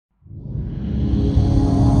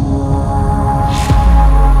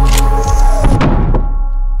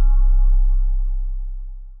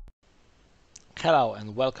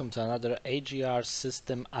and welcome to another AGR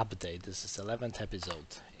system update. This is 11th episode.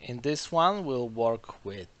 In this one we'll work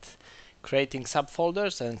with creating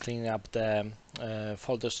subfolders and cleaning up the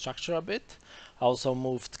folder structure a bit. I also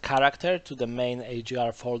moved character to the main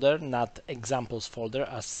AGR folder, not examples folder,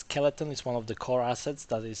 as skeleton is one of the core assets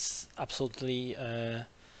that is absolutely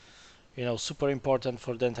super important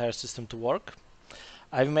for the entire system to work.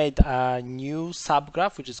 I've made a new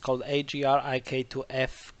subgraph which is called AGR IK to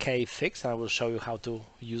FK fix, and I will show you how to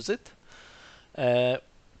use it. I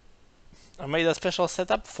made a special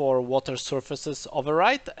setup for water surfaces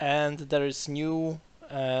override, and there is new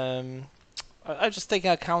I just take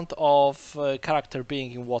account of character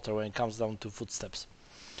being in water when it comes down to footsteps.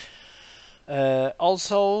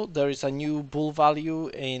 Also there is a new bool value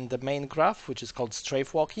in the main graph which is called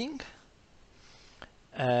strafe walking.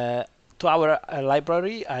 To our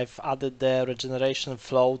library, I've added the regeneration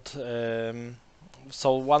float.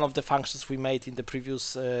 So one of the functions we made in the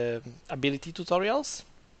previous ability tutorials.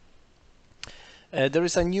 There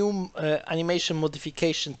is a new animation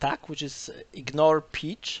modification tag, which is ignore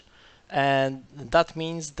pitch, and that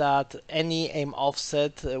means that any aim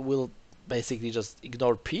offset will basically just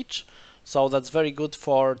ignore pitch. So that's very good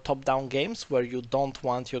for top-down games where you don't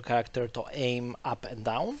want your character to aim up and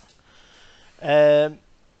down.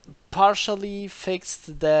 Partially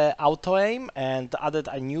fixed the auto aim and added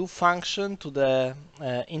a new function to the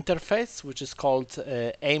interface which is called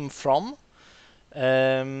aim from,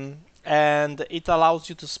 and it allows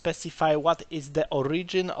you to specify what is the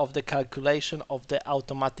origin of the calculation of the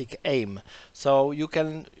automatic aim. So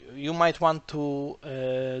you might want to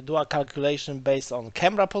do a calculation based on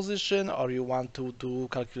camera position, or you want to do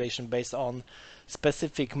calculation based on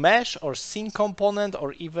specific mesh or scene component,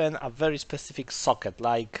 or even a very specific socket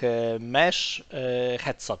like mesh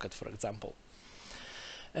head socket, for example.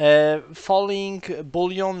 Falling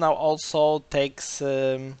boolean now also takes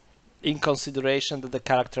in consideration that the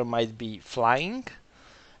character might be flying,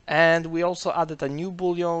 and we also added a new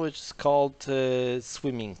boolean which is called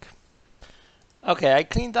swimming. Okay, I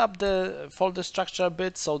cleaned up the folder structure a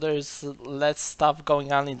bit, so there is less stuff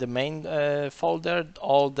going on in the main folder.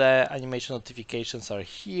 All the animation notifications are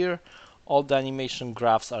here, all the animation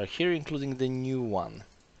graphs are here, including the new one.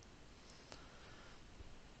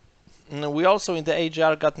 And we also in the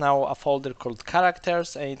AGR got now a folder called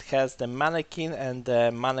characters, and it has the mannequin and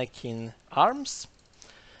the mannequin arms.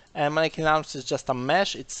 And mannequin arms is just a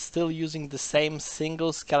mesh. It's still using the same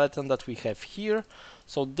single skeleton that we have here.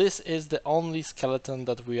 So this is the only skeleton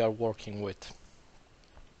that we are working with.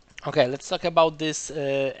 Okay, let's talk about this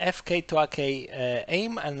FK to AK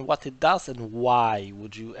aim and what it does and why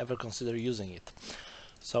would you ever consider using it.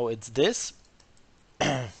 So it's this.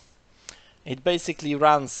 It basically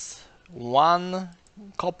runs one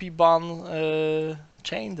copy bond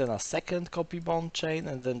chain, then a second copy bond chain,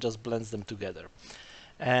 and then just blends them together.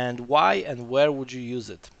 And why and where would you use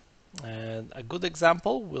it? A good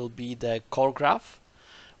example will be the core graph,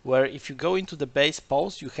 where if you go into the base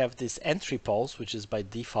pose, you have this entry pose, which is by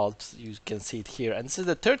default, you can see it here. And this is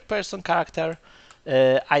the third person character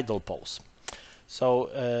idle pose. So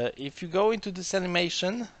if you go into this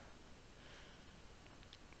animation,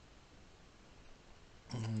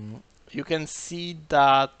 you can see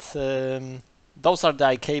that those are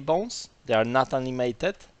the IK bones. They are not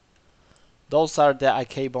animated. Those are the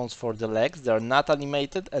IK bones for the legs. They are not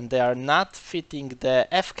animated, and they are not fitting the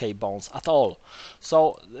FK bones at all.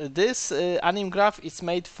 So this anim graph is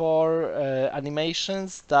made for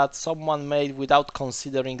animations that someone made without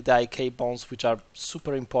considering the IK bones, which are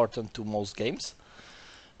super important to most games.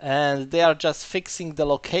 And they are just fixing the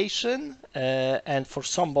location and for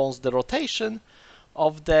some bones the rotation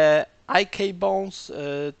of the IK bones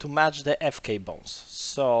to match the FK bones.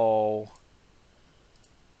 So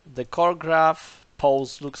the core graph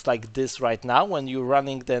pose looks like this right now when you're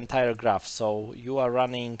running the entire graph. So you are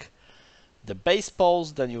running the base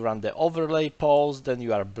pose, then you run the overlay pose, then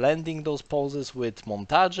you are blending those poses with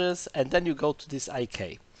montages, and then you go to this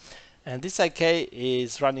IK. And this IK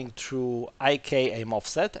is running through IK aim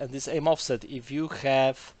offset, and this aim offset, if you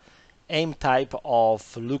have aim type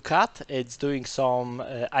of look at, it's doing some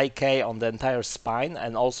IK on the entire spine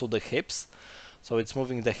and also the hips. So it's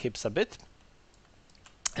moving the hips a bit.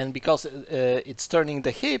 And because it's turning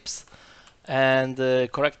the hips and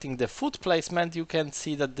correcting the foot placement, you can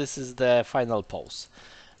see that this is the final pose.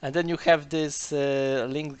 And then you have this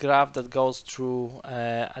linked graph that goes through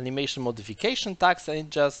animation modification tags, and it's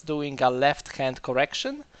just doing a left hand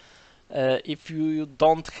correction. If you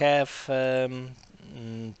don't have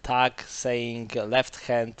tag saying left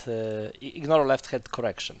hand, ignore left hand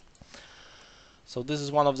correction. So this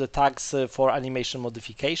is one of the tags for animation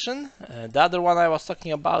modification. The other one I was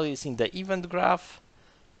talking about is in the event graph,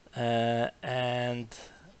 okay,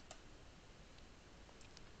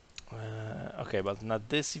 but not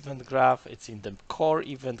this event graph, it's in the core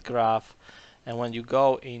event graph. And when you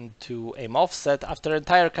go into aim offset, after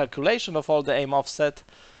entire calculation of all the aim offset,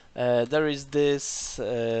 there is this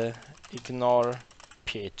ignore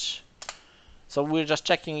pitch. So we're just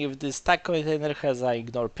checking if this tag container has an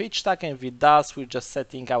ignore pitch tag, and if it does, we're just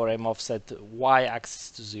setting our aim offset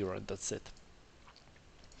y-axis to 0, and that's it.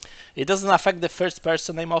 It doesn't affect the first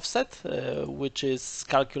person aim offset, which is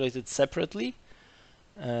calculated separately.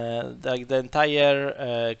 The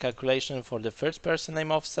entire calculation for the first person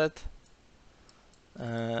aim offset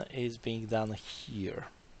is being done here.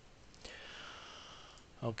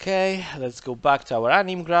 Okay, let's go back to our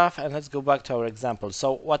anim graph and let's go back to our example.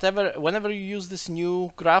 So whenever you use this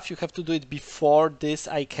new graph, you have to do it before this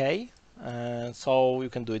IK. So you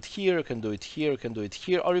can do it here, you can do it here, you can do it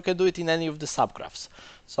here, or you can do it in any of the subgraphs.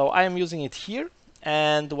 So I am using it here,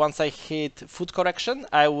 and once I hit foot correction,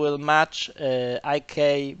 I will match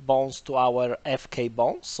IK bones to our FK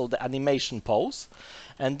bones, so the animation pose,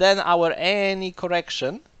 and then our any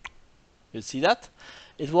correction, you see that?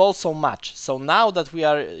 It will also match. So now that we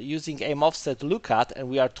are using aim offset look at and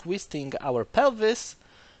we are twisting our pelvis,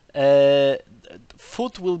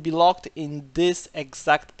 foot will be locked in these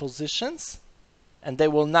exact positions and they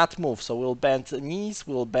will not move. So we'll bend the knees,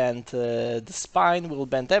 we'll bend the spine, we'll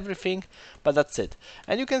bend everything, but that's it.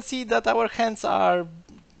 And you can see that our hands are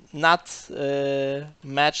not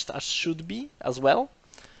matched as should be as well.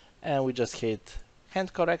 And we just hit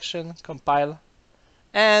hand correction, compile,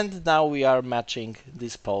 and now we are matching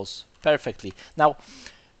this pose perfectly. Now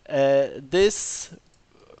this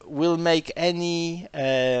will make any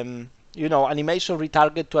animation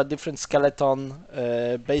retarget to a different skeleton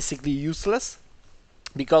basically useless,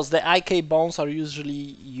 because the IK bones are usually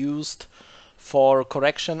used for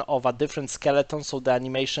correction of a different skeleton, so the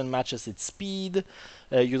animation matches its speed.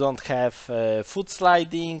 You don't have foot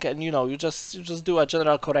sliding, and you just do a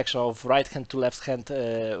general correction of right hand to left hand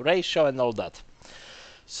ratio and all that.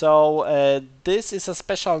 So this is a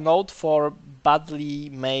special node for badly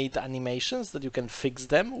made animations that you can fix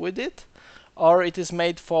them with it, or it is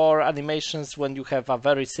made for animations when you have a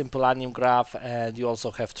very simple anim graph and you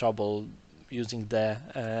also have trouble using the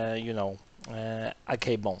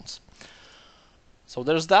IK bones. So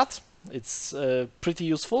there's that. It's pretty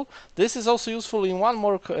useful. This is also useful in one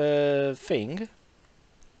more thing.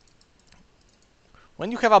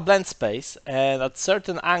 When you have a blend space and at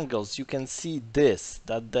certain angles you can see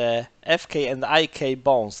that the FK and IK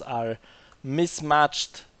bones are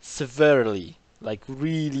mismatched severely, like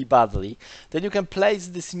really badly, then you can place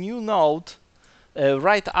this new node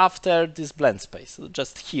right after this blend space,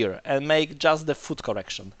 just here, and make just the foot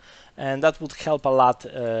correction. And that would help a lot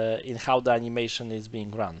in how the animation is being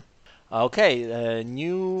run. Okay,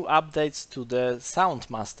 new updates to the Sound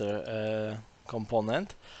Master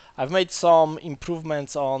component. I've made some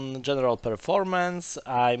improvements on general performance.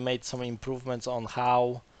 I made some improvements on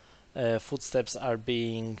how footsteps are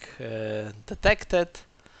being detected.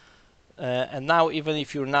 And now, even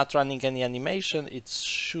if you're not running any animation, it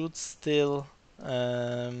should still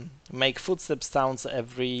make footstep sounds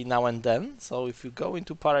every now and then. So if you go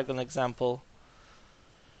into Paragon example,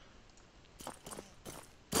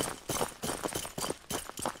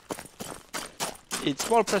 it's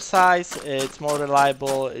more precise, it's more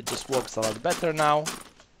reliable, it just works a lot better now.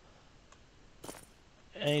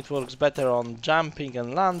 And it works better on jumping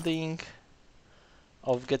and landing,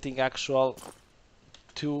 of getting actual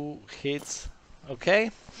 2 hits.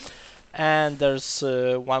 Okay, and there's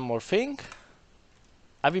one more thing.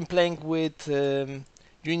 I've been playing with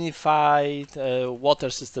Unified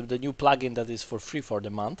Water System, the new plugin that is for free for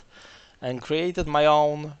the month, and created my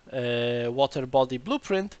own water body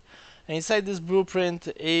blueprint. And inside this blueprint,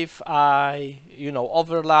 if I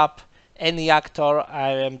overlap any actor, I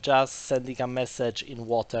am just sending a message in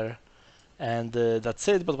water, and that's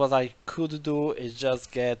it. But what I could do is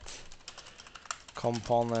just get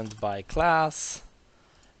component by class,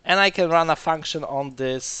 and I can run a function on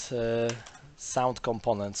this sound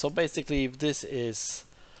component. So basically, if this is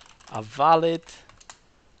a valid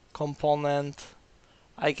component,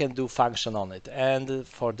 I can do function on it. And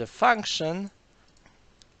for the function,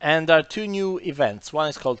 and there are 2 new events. One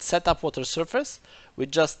is called setup water surface,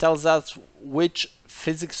 which just tells us which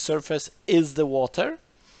physics surface is the water.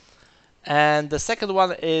 And the second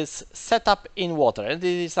one is setup in water, and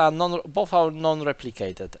these are both are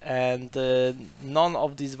non-replicated, and none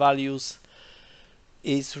of these values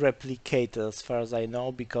is replicated as far as I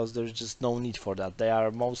know, because there's just no need for that. They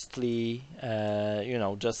are mostly, you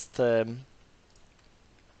know, just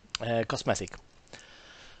cosmetic.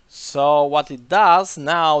 So what it does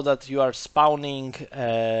now that you are spawning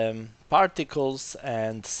particles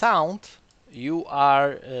and sound, you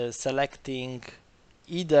are selecting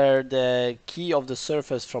either the key of the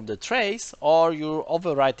surface from the trace, or you're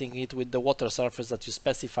overwriting it with the water surface that you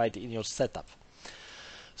specified in your setup.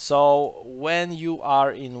 So when you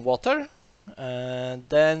are in water,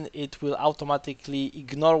 then it will automatically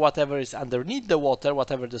ignore whatever is underneath the water,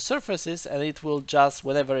 whatever the surface is, and it will just,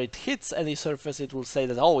 whenever it hits any surface, it will say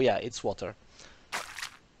that, oh yeah, it's water.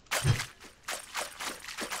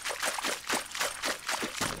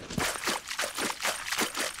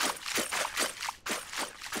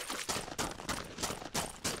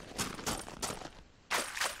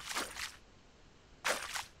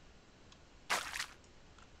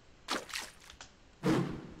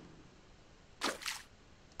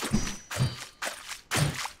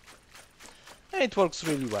 It works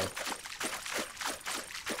really well.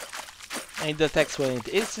 And it detects when it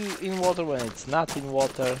is in water, when it's not in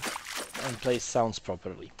water, and plays sounds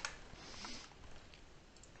properly.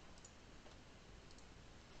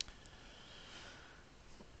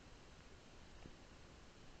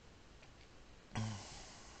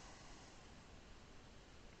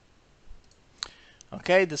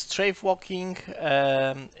 Okay, the strafe walking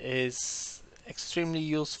is extremely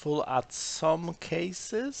useful at some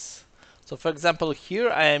cases. So for example, here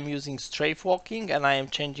I am using strafe walking, and I am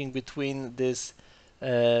changing between this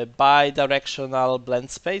bi-directional blend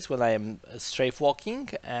space when I am strafe walking,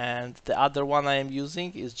 and the other one I am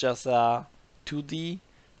using is just a 2D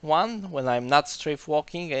one when I'm not strafe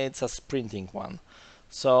walking, and it's a sprinting one.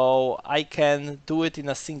 So I can do it in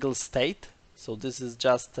a single state. So this is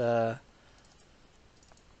just yeah,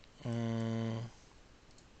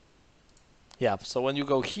 so when you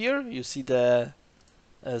go here, you see the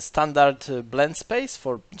standard blend space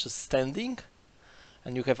for just standing,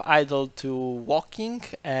 and you have idle to walking,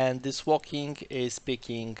 and this walking is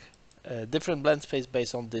picking a different blend space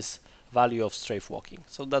based on this value of strafe walking.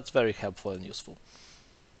 So that's very helpful and useful.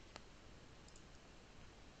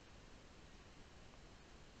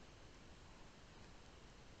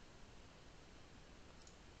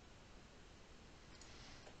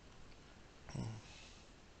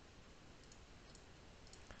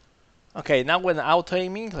 Okay, now when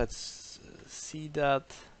auto-aiming, let's see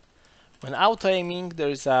that. When auto-aiming, there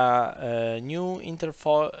is a new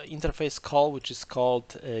interface call, which is called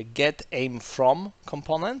getAimFrom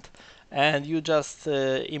component, and you just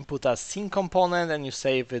input a scene component, and you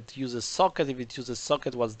say if it uses socket. If it uses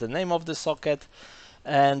socket, what's the name of the socket,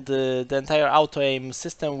 and the entire auto-aim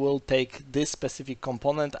system will take this specific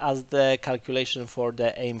component as the calculation for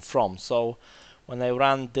the aim from. So when I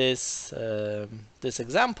run this this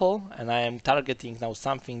example, and I am targeting now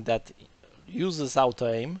something that uses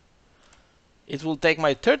auto-aim, it will take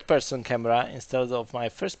my third-person camera instead of my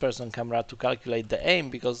first-person camera to calculate the aim,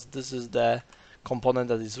 because this is the component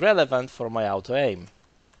that is relevant for my auto-aim.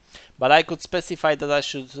 But I could specify that I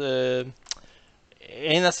should,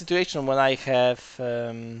 in a situation when I have,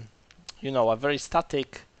 you know, a very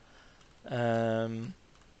static,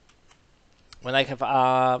 when I have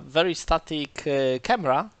a very static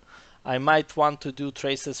camera, I might want to do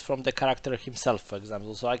traces from the character himself, for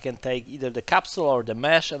example. So I can take either the capsule or the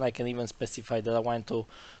mesh, and I can even specify that I want to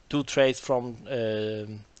do trace from,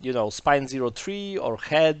 you know, spine 03 or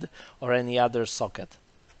head or any other socket.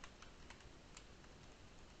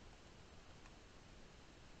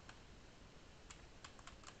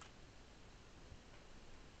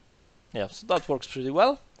 Yeah, so that works pretty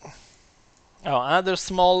well. Oh, another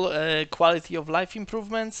small quality of life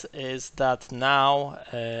improvements is that now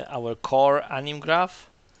our core Anim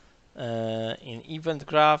graph, in event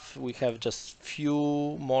graph, we have just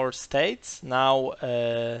few more states. Now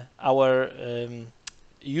our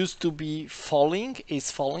used to be falling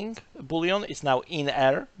boolean is now in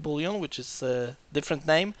air boolean, which is a different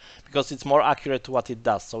name because it's more accurate to what it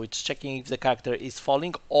does. So it's checking if the character is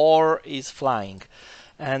falling or is flying.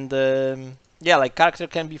 And yeah, like character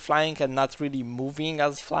can be flying and not really moving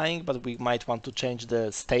as flying, but we might want to change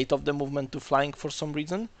the state of the movement to flying for some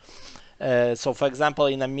reason. So for example,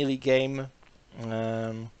 in a melee game,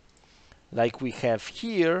 like we have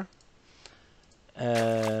here,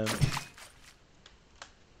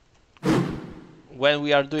 when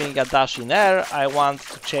we are doing a dash in air, I want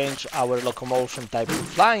to change our locomotion type to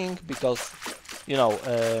flying because, you know,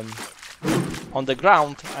 on the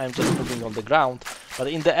ground, I'm just moving on the ground. But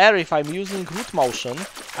in the air, if I'm using root motion,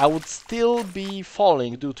 I would still be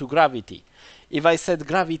falling due to gravity. If I set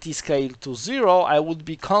gravity scale to 0, I would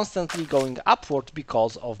be constantly going upward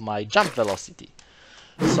because of my jump velocity.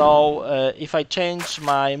 So if I change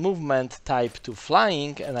my movement type to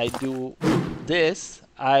flying and I do this,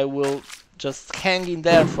 I will just hang in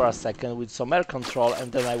there for a second with some air control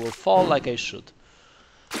and then I will fall like I should.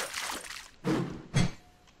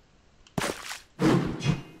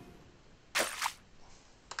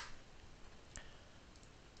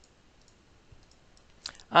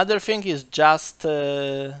 Other thing is just,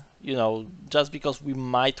 you know, just because we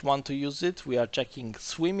might want to use it, we are checking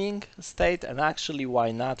swimming state, and actually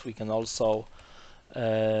why not, we can also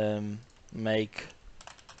make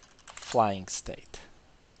flying state.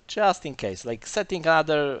 Just in case, like setting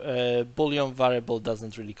another Boolean variable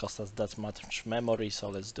doesn't really cost us that much memory, so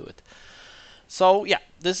let's do it. So yeah,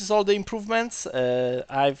 this is all the improvements.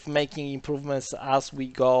 I'm making improvements as we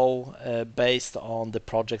go based on the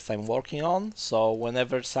projects I'm working on. So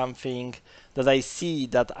whenever something that I see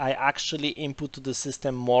that I actually input to the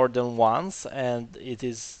system more than once and it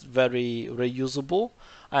is very reusable,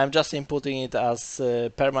 I'm just inputting it as a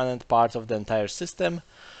permanent part of the entire system.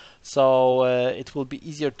 So it will be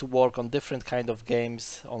easier to work on different kind of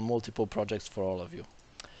games on multiple projects for all of you.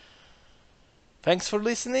 Thanks for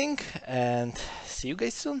listening and see you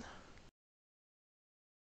guys soon.